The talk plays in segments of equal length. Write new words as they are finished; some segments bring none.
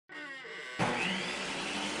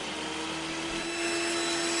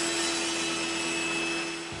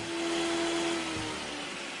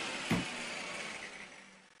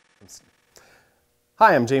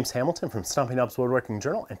Hi, I'm James Hamilton from Stumpy Nubs Woodworking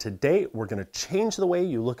Journal, and today we're going to change the way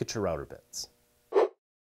you look at your router bits.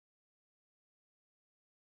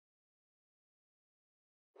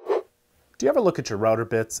 Do you ever look at your router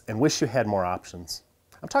bits and wish you had more options?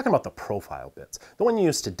 I'm talking about the profile bits, the one you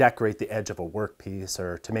use to decorate the edge of a workpiece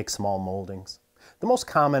or to make small moldings. The most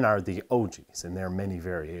common are the OGs, and there are many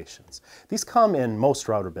variations. These come in most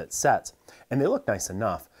router bit sets, and they look nice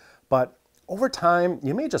enough, but over time,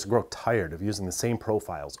 you may just grow tired of using the same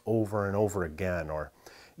profiles over and over again, or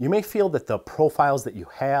you may feel that the profiles that you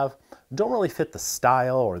have don't really fit the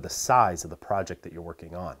style or the size of the project that you're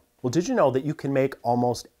working on. Well, did you know that you can make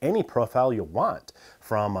almost any profile you want,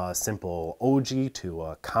 from a simple OG to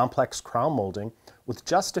a complex crown molding with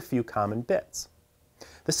just a few common bits?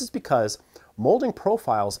 This is because molding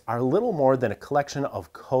profiles are little more than a collection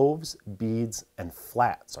of coves, beads, and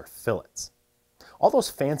flats or fillets. All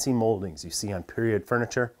those fancy moldings you see on period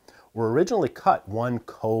furniture were originally cut one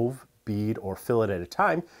cove, bead, or fillet at a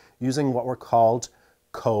time using what were called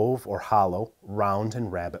cove or hollow, round,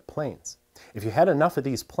 and rabbet planes. If you had enough of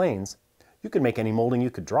these planes, you could make any molding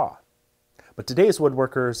you could draw. But today's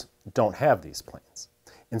woodworkers don't have these planes.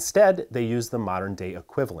 Instead, they use the modern day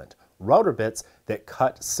equivalent, router bits that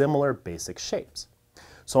cut similar basic shapes.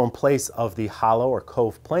 So in place of the hollow or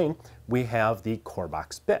cove plane, we have the core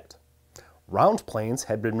box bit. Round planes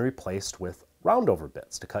had been replaced with roundover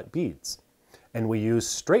bits to cut beads, and we use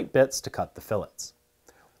straight bits to cut the fillets.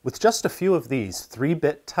 With just a few of these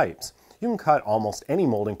 3-bit types, you can cut almost any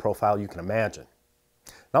molding profile you can imagine.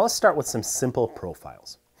 Now let's start with some simple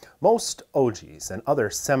profiles. Most OGs and other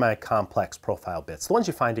semi-complex profile bits, the ones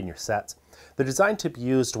you find in your sets, they're designed to be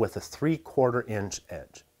used with a 3/4 inch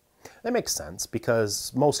edge. That makes sense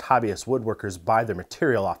because most hobbyist woodworkers buy their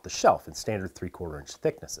material off the shelf in standard 3/4 inch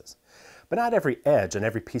thicknesses. But not every edge and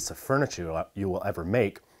every piece of furniture you will ever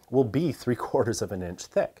make will be 3/4 of an inch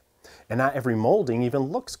thick. And not every molding even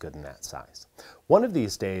looks good in that size. One of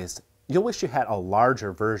these days, you'll wish you had a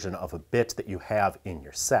larger version of a bit that you have in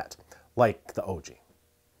your set, like the OG.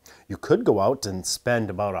 You could go out and spend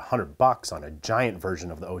about $100 on a giant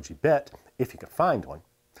version of the OG bit, if you could find one.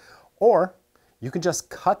 Or you can just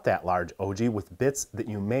cut that large OG with bits that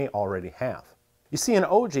you may already have. You see, an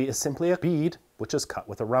OG is simply a bead which is cut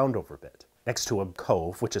with a roundover bit, next to a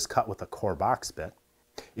cove which is cut with a core box bit.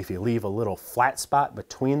 If you leave a little flat spot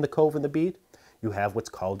between the cove and the bead, you have what's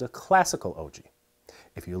called a classical OG.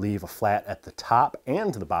 If you leave a flat at the top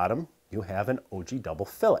and the bottom, you have an OG double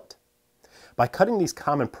fillet. By cutting these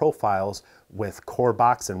common profiles with core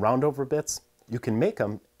box and roundover bits, you can make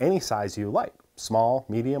them any size you like, small,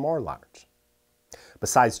 medium, or large.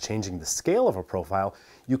 Besides changing the scale of a profile,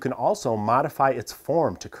 you can also modify its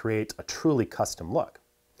form to create a truly custom look.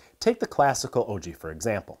 Take the classical OG for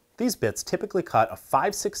example. These bits typically cut a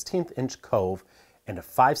 5/16 inch cove and a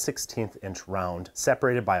 5/16 inch round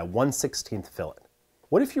separated by a 1/16 fillet.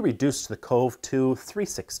 What if you reduced the cove to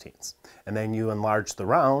 3/16 and then you enlarged the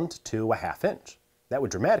round to a 1/2 inch? That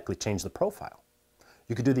would dramatically change the profile.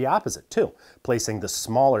 You could do the opposite too, placing the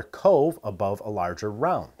smaller cove above a larger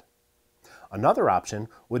round. Another option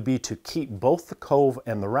would be to keep both the cove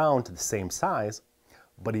and the round to the same size,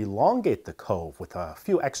 but elongate the cove with a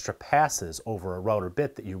few extra passes over a router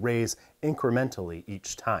bit that you raise incrementally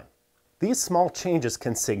each time. These small changes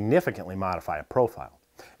can significantly modify a profile.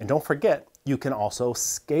 And don't forget, you can also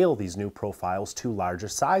scale these new profiles to larger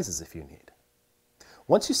sizes if you need.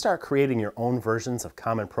 Once you start creating your own versions of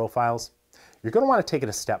common profiles, you're going to want to take it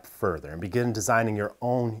a step further and begin designing your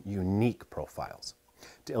own unique profiles.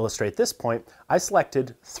 To illustrate this point, I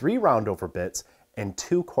selected 3 roundover bits and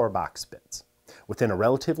 2 core box bits. Within a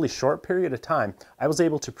relatively short period of time, I was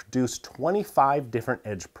able to produce 25 different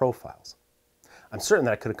edge profiles. I'm certain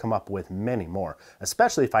that I could have come up with many more,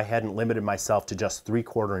 especially if I hadn't limited myself to just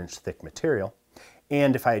 3/4 inch thick material.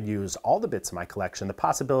 And if I had used all the bits in my collection, the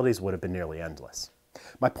possibilities would have been nearly endless.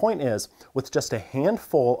 My point is, with just a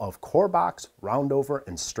handful of core box, roundover,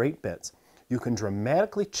 and straight bits, you can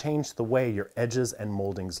dramatically change the way your edges and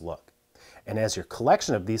moldings look. And as your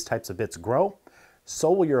collection of these types of bits grow,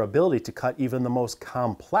 so will your ability to cut even the most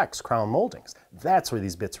complex crown moldings. That's where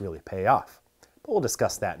these bits really pay off. But we'll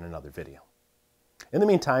discuss that in another video. In the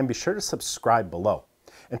meantime, be sure to subscribe below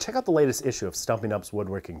and check out the latest issue of Stumpy Nubs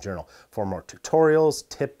Woodworking Journal for more tutorials,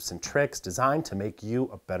 tips, and tricks designed to make you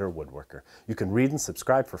a better woodworker. You can read and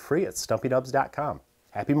subscribe for free at stumpynubs.com.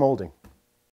 Happy molding!